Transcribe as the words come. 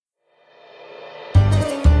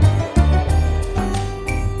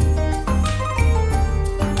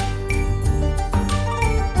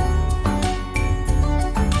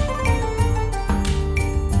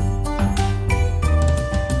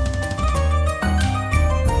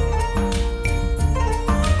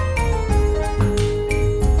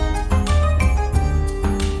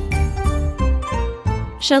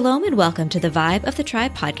Shalom and welcome to the Vibe of the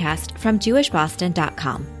Tribe podcast from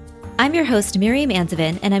JewishBoston.com. I'm your host, Miriam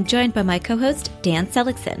Anzovin, and I'm joined by my co-host, Dan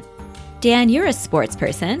Seligson. Dan, you're a sports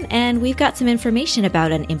person, and we've got some information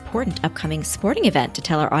about an important upcoming sporting event to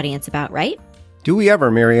tell our audience about, right? Do we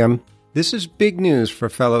ever, Miriam? This is big news for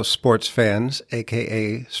fellow sports fans,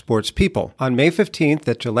 aka sports people. On May 15th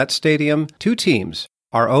at Gillette Stadium, two teams,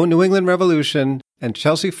 our own New England Revolution and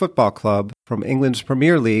Chelsea Football Club from England's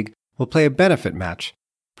Premier League, will play a benefit match.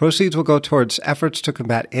 Proceeds will go towards efforts to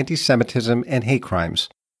combat anti-Semitism and hate crimes.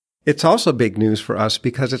 It's also big news for us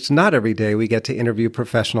because it's not every day we get to interview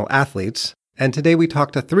professional athletes, and today we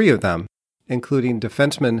talked to three of them, including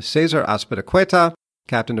defenseman Cesar Azpilicueta,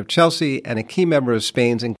 captain of Chelsea and a key member of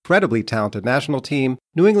Spain's incredibly talented national team,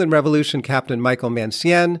 New England Revolution captain Michael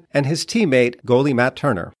Mancien, and his teammate, goalie Matt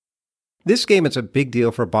Turner. This game is a big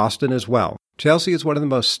deal for Boston as well. Chelsea is one of the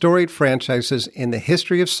most storied franchises in the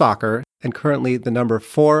history of soccer and currently the number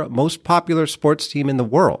 4 most popular sports team in the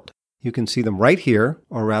world. You can see them right here,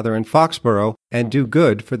 or rather in Foxborough, and do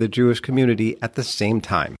good for the Jewish community at the same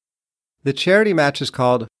time. The charity match is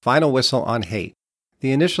called Final Whistle on Hate.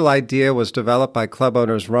 The initial idea was developed by club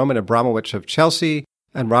owners Roman Abramovich of Chelsea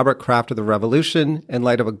and Robert Kraft of the Revolution in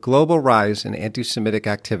light of a global rise in anti-Semitic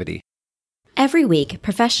activity. Every week,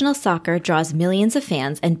 professional soccer draws millions of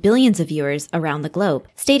fans and billions of viewers around the globe.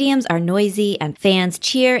 Stadiums are noisy and fans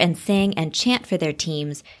cheer and sing and chant for their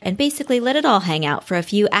teams and basically let it all hang out for a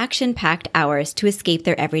few action-packed hours to escape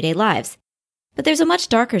their everyday lives. But there's a much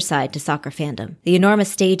darker side to soccer fandom. The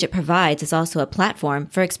enormous stage it provides is also a platform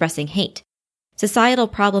for expressing hate. Societal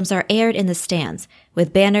problems are aired in the stands,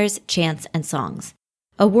 with banners, chants, and songs.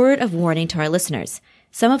 A word of warning to our listeners.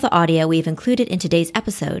 Some of the audio we've included in today's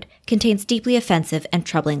episode contains deeply offensive and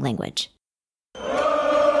troubling language.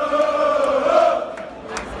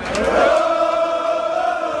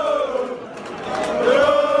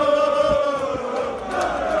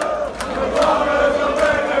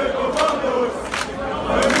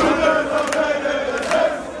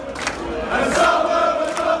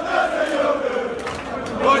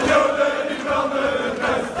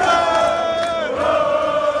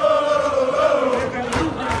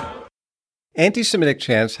 Anti-Semitic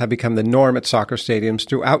chants have become the norm at soccer stadiums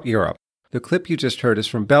throughout Europe. The clip you just heard is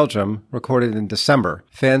from Belgium, recorded in December.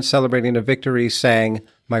 Fans celebrating a victory sang,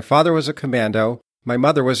 "My father was a commando, my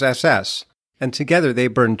mother was SS," and together they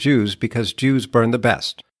burned Jews because Jews burn the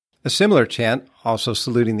best. A similar chant, also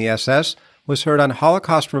saluting the SS, was heard on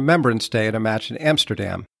Holocaust Remembrance Day at a match in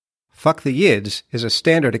Amsterdam. "Fuck the Yids" is a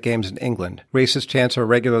standard at games in England. Racist chants are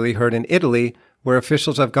regularly heard in Italy, where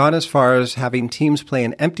officials have gone as far as having teams play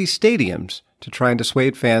in empty stadiums to try and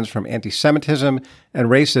dissuade fans from anti-Semitism and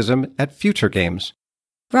racism at future games.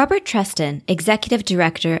 Robert Treston, executive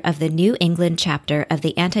director of the New England chapter of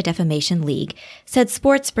the Anti-Defamation League, said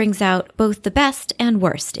sports brings out both the best and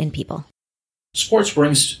worst in people. Sports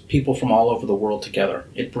brings people from all over the world together.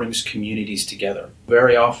 It brings communities together.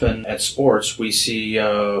 Very often at sports, we see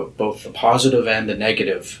both the positive and the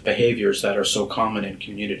negative behaviors that are so common in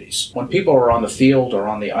communities. When people are on the field or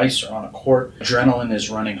on the ice or on a court, adrenaline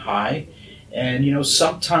is running high. And,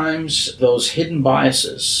 sometimes those hidden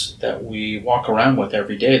biases that we walk around with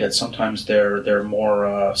every day, that sometimes they're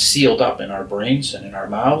more sealed up in our brains and in our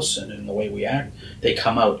mouths and in the way we act, they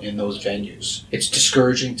come out in those venues. It's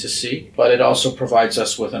discouraging to see, but it also provides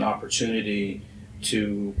us with an opportunity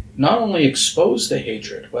to not only expose the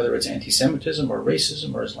hatred, whether it's anti-Semitism or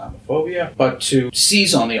racism or Islamophobia, but to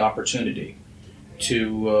seize on the opportunity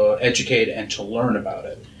to educate and to learn about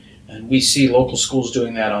it. And we see local schools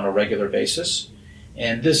doing that on a regular basis.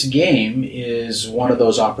 And this game is one of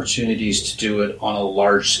those opportunities to do it on a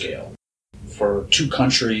large scale for 2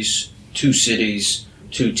 countries, 2 cities,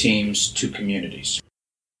 2 teams, 2 communities.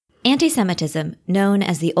 Anti-Semitism, known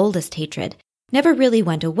as the oldest hatred, never really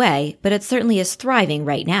went away, but it certainly is thriving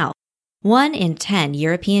right now. 1 in 10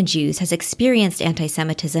 European Jews has experienced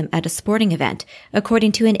anti-Semitism at a sporting event,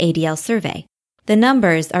 according to an ADL survey. The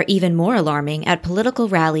numbers are even more alarming at political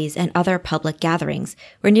rallies and other public gatherings,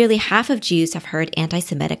 where nearly half of Jews have heard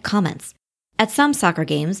anti-Semitic comments. At some soccer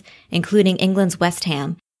games, including England's West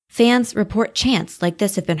Ham, fans report chants like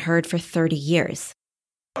this have been heard for 30 years.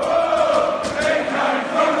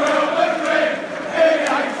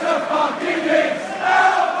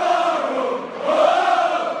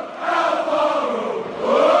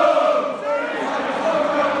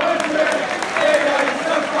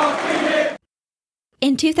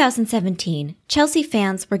 In 2017, Chelsea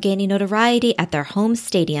fans were gaining notoriety at their home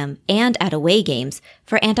stadium and at away games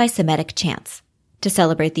for anti-Semitic chants. To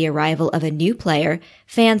celebrate the arrival of a new player,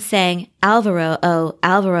 fans sang, Alvaro,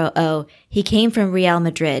 oh, he came from Real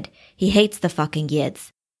Madrid. He hates the fucking Yids."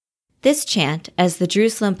 This chant, as the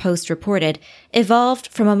Jerusalem Post reported, evolved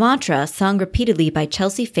from a mantra sung repeatedly by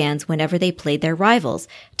Chelsea fans whenever they played their rivals,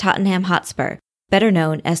 Tottenham Hotspur, better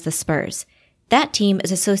known as the Spurs. That team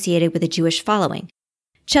is associated with a Jewish following.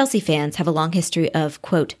 Chelsea fans have a long history of,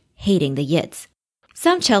 quote, hating the Yids.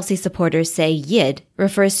 Some Chelsea supporters say Yid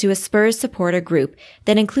refers to a Spurs supporter group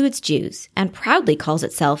that includes Jews and proudly calls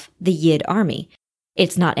itself the Yid Army.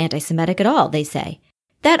 It's not anti-Semitic at all, they say.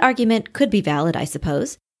 That argument could be valid, I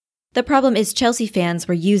suppose. The problem is Chelsea fans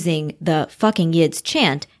were using the fucking Yids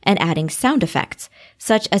chant and adding sound effects,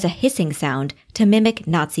 such as a hissing sound to mimic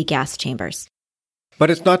Nazi gas chambers. But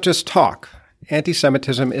it's not just talk.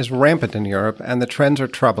 Anti-Semitism is rampant in Europe, and the trends are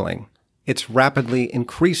troubling. It's rapidly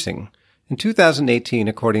increasing. In 2018,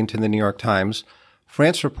 according to the New York Times,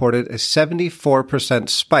 France reported a 74%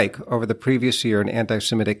 spike over the previous year in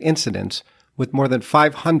anti-Semitic incidents, with more than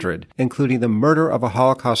 500, including the murder of a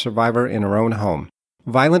Holocaust survivor in her own home.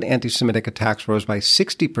 Violent anti-Semitic attacks rose by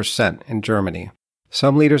 60% in Germany.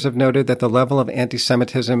 Some leaders have noted that the level of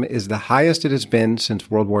anti-Semitism is the highest it has been since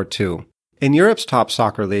World War II. In Europe's top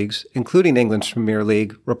soccer leagues, including England's Premier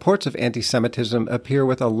League, reports of anti-Semitism appear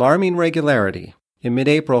with alarming regularity. In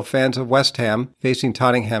mid-April, fans of West Ham, facing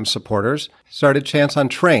Tottenham supporters, started chants on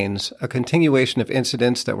trains, a continuation of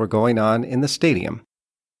incidents that were going on in the stadium.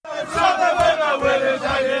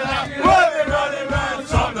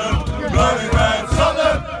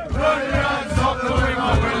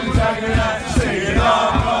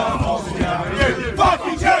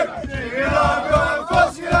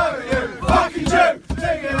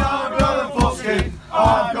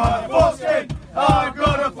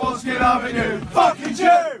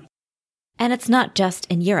 And it's not just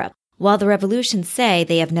in Europe. While the revolutions say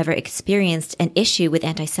they have never experienced an issue with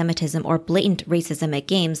anti-Semitism or blatant racism at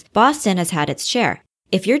games, Boston has had its share.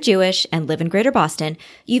 If you're Jewish and live in Greater Boston,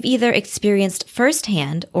 you've either experienced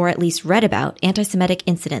firsthand or at least read about anti-Semitic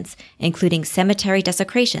incidents, including cemetery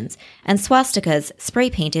desecrations and swastikas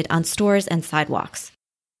spray-painted on stores and sidewalks.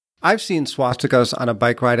 I've seen swastikas on a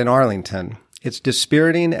bike ride in Arlington. It's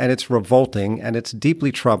dispiriting and it's revolting and it's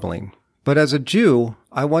deeply troubling. But as a Jew,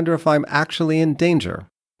 I wonder if I'm actually in danger.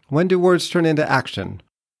 When do words turn into action?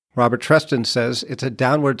 Robert Treston says it's a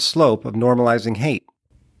downward slope of normalizing hate.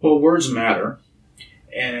 Well, words matter.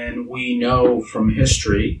 And we know from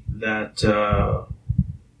history that,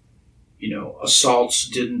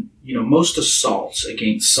 assaults most assaults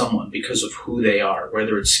against someone because of who they are,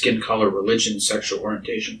 whether it's skin color, religion, sexual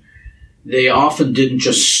orientation, they often didn't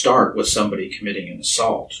just start with somebody committing an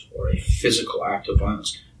assault or a physical act of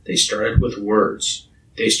violence. They started with words.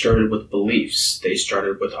 They started with beliefs. They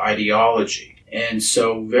started with ideology. And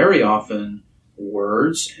so very often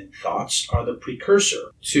words and thoughts are the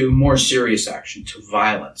precursor to more serious action, to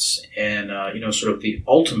violence. And, sort of the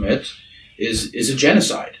ultimate is a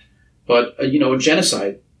genocide. But, a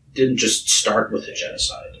genocide didn't just start with a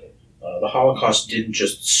genocide. The Holocaust didn't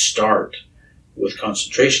just start with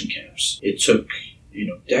concentration camps. It took,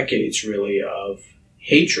 decades really of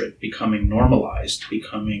hatred becoming normalized,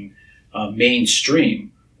 becoming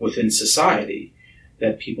mainstream within society,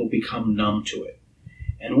 that people become numb to it.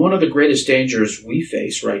 And one of the greatest dangers we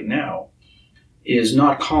face right now is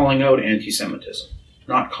not calling out anti-Semitism,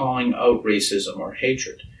 not calling out racism or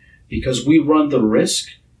hatred, because we run the risk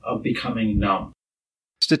of becoming numb.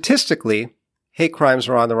 Statistically, hate crimes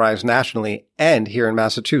are on the rise nationally and here in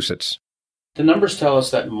Massachusetts. The numbers tell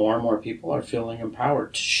us that more and more people are feeling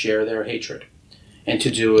empowered to share their hatred and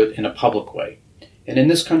to do it in a public way. And in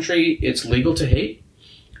this country, it's legal to hate,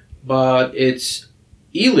 but it's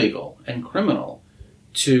illegal and criminal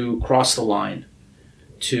to cross the line,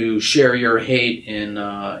 to share your hate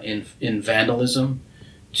in vandalism,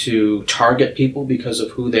 to target people because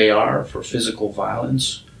of who they are for physical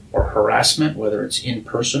violence or harassment, whether it's in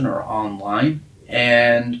person or online.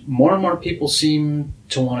 And more people seem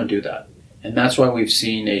to want to do that. And that's why we've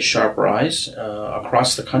seen a sharp rise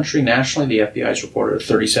across the country. Nationally, the FBI has reported a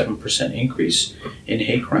 37% increase in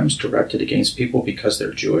hate crimes directed against people because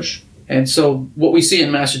they're Jewish. And so what we see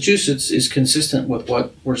in Massachusetts is consistent with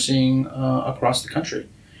what we're seeing across the country.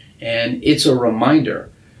 And it's a reminder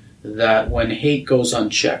that when hate goes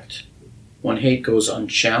unchecked, when hate goes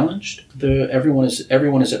unchallenged, everyone is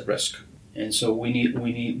at risk. And so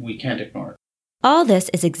we can't ignore it. All this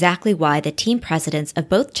is exactly why the team presidents of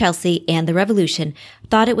both Chelsea and the Revolution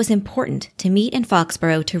thought it was important to meet in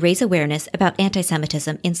Foxborough to raise awareness about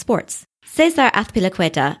anti-Semitism in sports. Cesar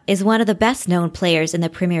Azpilicueta is one of the best-known players in the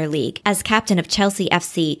Premier League. As captain of Chelsea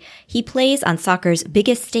FC, he plays on soccer's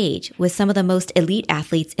biggest stage with some of the most elite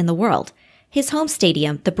athletes in the world. His home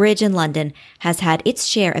stadium, the Bridge in London, has had its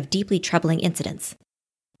share of deeply troubling incidents.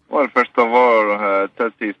 Well, first of all,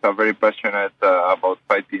 Chelsea is very passionate about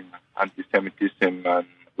fighting anti-Semitism, and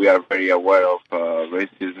we are very aware of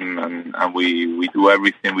racism, and we do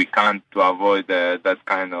everything we can to avoid that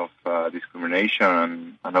kind of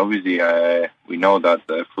discrimination. And obviously, we know that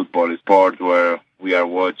football is sport where we are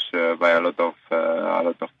watched by a lot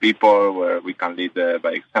of people, where we can lead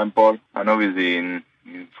by example. And obviously, in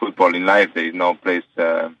football, in life, there is no place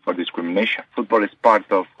for discrimination. Football is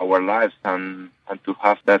part of our lives, and to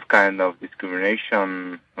have that kind of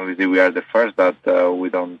discrimination, obviously we are the first that we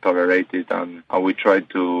don't tolerate it, and we try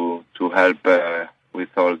to help with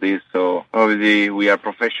all this. So obviously we are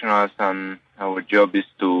professionals, and our job is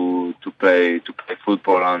to play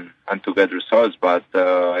football and to get results. But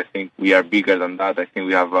I think we are bigger than that. I think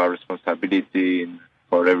we have a responsibility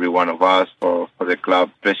for every one of us, for the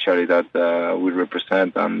club, especially that we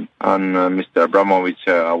represent. And Mr. Abramovich,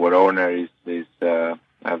 our owner, is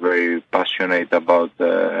very passionate about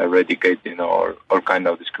eradicating all kind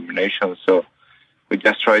of discrimination. So we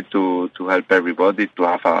just try to help everybody to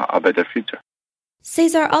have a better future.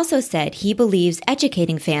 Cesar also said he believes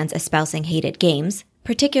educating fans espousing hate at games,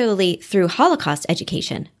 particularly through Holocaust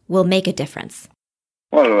education, will make a difference.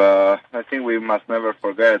 Well, I think we must never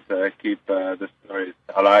forget, keep the stories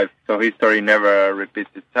alive, so history never repeats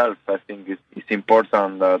itself. I think it's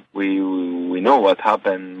important that we know what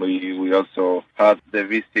happened. We also had the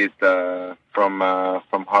visit from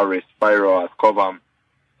Harry Spyro at Cobham,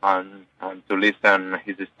 and to listen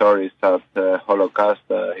his stories at the Holocaust.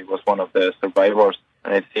 He was one of the survivors,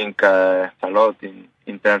 and I think it's a lot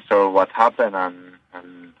in terms of what happened,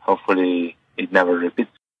 and hopefully it never repeats.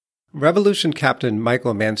 Revolution captain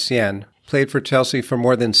Michael Mancienne played for Chelsea for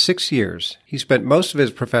more than 6 years. He spent most of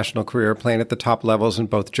his professional career playing at the top levels in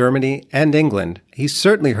both Germany and England. He's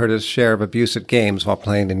certainly heard his share of abuse at games while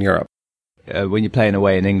playing in Europe. When you're playing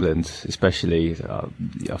away in England, especially,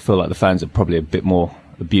 I feel like the fans are probably a bit more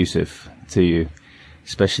abusive to you,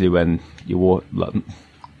 especially when you're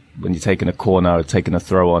taking a corner or taking a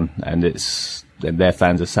throw on, and their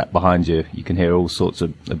fans are sat behind you. You can hear all sorts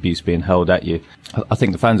of abuse being hurled at you. I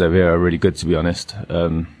think the fans over here are really good, to be honest.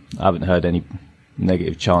 I haven't heard any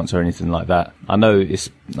negative chants or anything like that. I know it's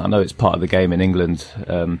part of the game in England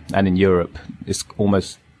and in Europe. It's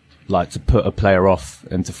almost like to put a player off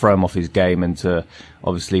and to throw him off his game and to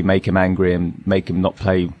obviously make him angry and make him not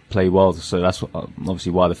play well. So that's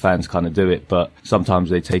obviously why the fans kind of do it. But sometimes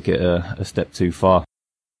they take it a step too far.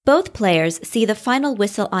 Both players see the final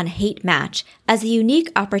whistle on hate match as a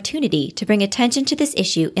unique opportunity to bring attention to this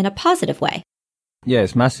issue in a positive way. Yeah,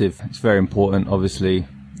 it's massive. It's very important. Obviously,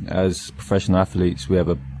 as professional athletes, we have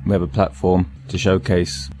a platform to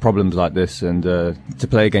showcase problems like this, and to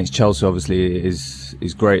play against Chelsea obviously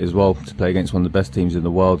is great as well. To play against one of the best teams in the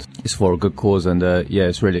world, it's for a good cause, and yeah,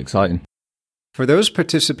 it's really exciting. For those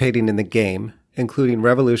participating in the game, including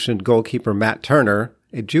Revolution goalkeeper Matt Turner,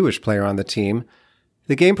 a Jewish player on the team,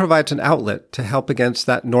 the game provides an outlet to help against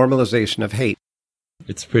that normalization of hate.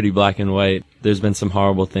 It's pretty black and white. There's been some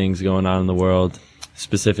horrible things going on in the world.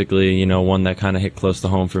 Specifically, one that kind of hit close to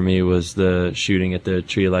home for me was the shooting at the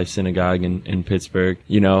Tree of Life Synagogue in Pittsburgh.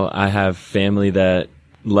 I have family that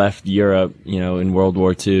left Europe, in World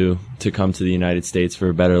War II to come to the United States for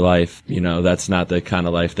a better life. That's not the kind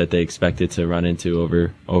of life that they expected to run into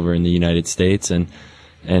over in the United States.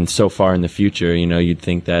 And so far in the future, you'd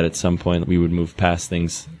think that at some point we would move past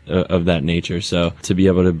things of that nature. So to be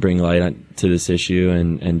able to bring light to this issue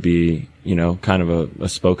and be, kind of a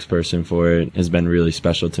spokesperson for it has been really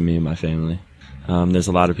special to me and my family. There's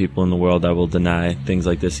a lot of people in the world that will deny things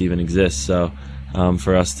like this even exist. So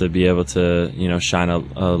for us to be able to, shine a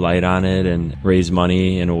light on it and raise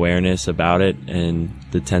money and awareness about it, and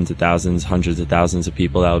the tens of thousands, hundreds of thousands of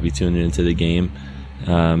people that will be tuning into the game,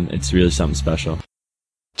 it's really something special.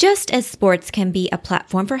 Just as sports can be a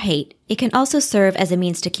platform for hate, it can also serve as a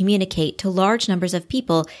means to communicate to large numbers of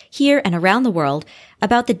people here and around the world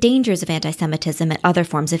about the dangers of anti-Semitism and other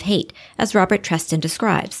forms of hate, as Robert Treston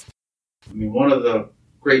describes. One of the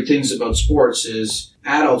great things about sports is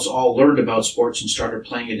adults all learned about sports and started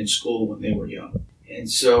playing it in school when they were young. And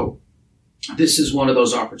so this is one of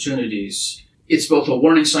those opportunities. It's both a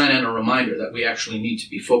warning sign and a reminder that we actually need to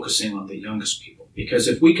be focusing on the youngest people. Because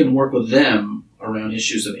if we can work with them around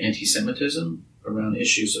issues of anti-Semitism, around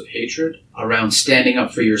issues of hatred, around standing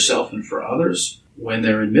up for yourself and for others when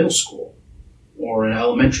they're in middle school or in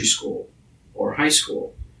elementary school or high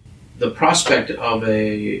school, the prospect of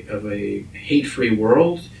a hate-free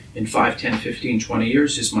world in 5, 10, 15, 20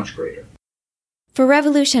 years is much greater. For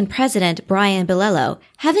Revolution President Brian Bilello,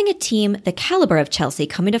 having a team the caliber of Chelsea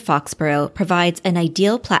coming to Foxborough provides an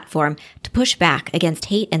ideal platform to push back against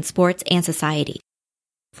hate in sports and society.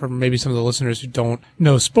 For maybe some of the listeners who don't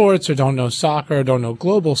know sports or don't know soccer or don't know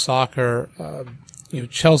global soccer,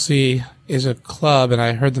 Chelsea is a club, and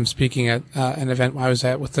I heard them speaking at an event I was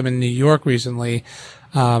at with them in New York recently,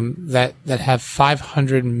 that have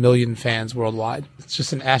 500 million fans worldwide. It's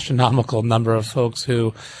just an astronomical number of folks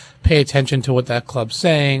who pay attention to what that club's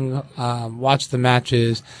saying, watch the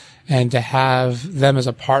matches, and to have them as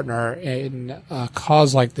a partner in a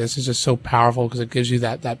cause like this is just so powerful because it gives you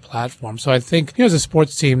that platform. So I think, as a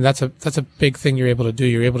sports team, that's a big thing you're able to do.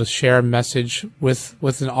 You're able to share a message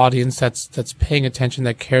with an audience that's paying attention,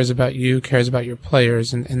 that cares about you, cares about your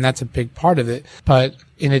players, and that's a big part of it. But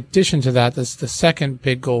in addition to that, that's the second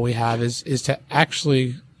big goal we have is to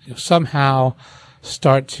actually somehow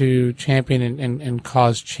start to champion and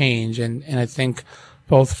cause change. And I think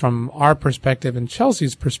both from our perspective and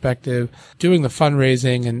Chelsea's perspective, doing the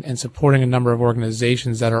fundraising and supporting a number of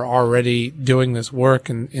organizations that are already doing this work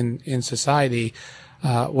in society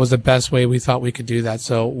was the best way we thought we could do that.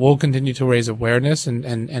 So we'll continue to raise awareness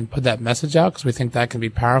and put that message out because we think that can be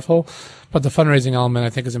powerful. But the fundraising element I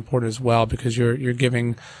think is important as well because you're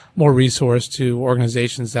giving more resource to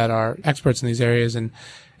organizations that are experts in these areas and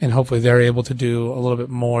hopefully they're able to do a little bit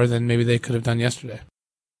more than maybe they could have done yesterday.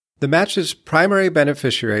 The match's primary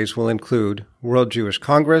beneficiaries will include World Jewish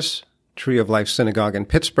Congress, Tree of Life Synagogue in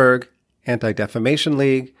Pittsburgh, Anti-Defamation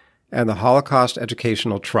League, and the Holocaust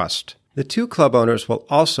Educational Trust. The two club owners will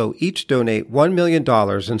also each donate $1 million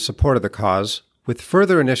in support of the cause, with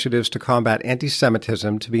further initiatives to combat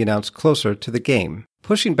anti-Semitism to be announced closer to the game.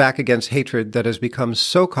 Pushing back against hatred that has become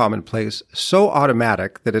so commonplace, so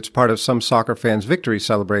automatic that it's part of some soccer fans' victory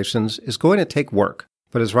celebrations is going to take work.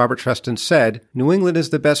 But as Robert Treston said, New England is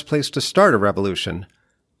the best place to start a revolution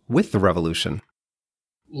with the revolution.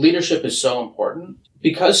 Leadership is so important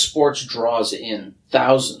because sports draws in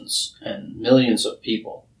thousands and millions of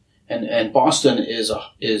people. And Boston is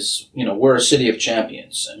we're a city of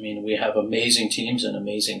champions. I mean, we have amazing teams and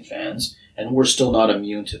amazing fans, and we're still not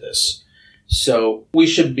immune to this. So we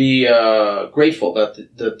should be grateful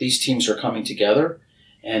that these teams are coming together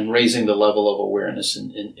and raising the level of awareness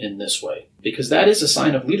in this way, because that is a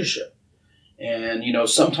sign of leadership. And,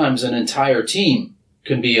 sometimes an entire team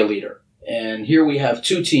can be a leader. And here we have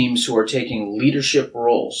two teams who are taking leadership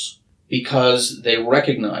roles because they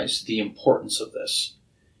recognize the importance of this.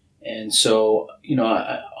 And so,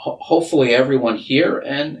 hopefully everyone here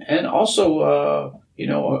and also,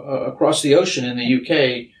 across the ocean in the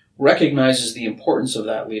UK recognizes the importance of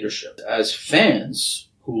that leadership. As fans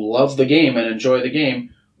who love the game and enjoy the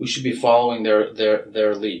game, we should be following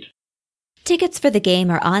their lead. Tickets for the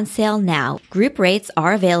game are on sale now. Group rates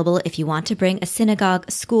are available if you want to bring a synagogue,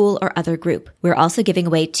 school, or other group. We're also giving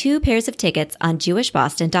away 2 pairs of tickets on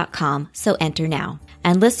jewishboston.com, so enter now.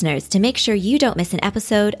 And listeners, to make sure you don't miss an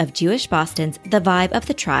episode of Jewish Boston's The Vibe of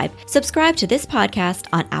the Tribe, subscribe to this podcast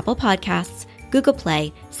on Apple Podcasts, Google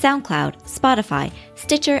Play, SoundCloud, Spotify,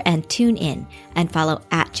 Stitcher, and TuneIn, and follow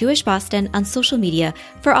 @JewishBoston on social media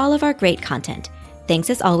for all of our great content. Thanks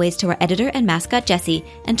as always to our editor and mascot Jesse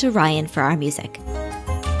and to Ryan for our music.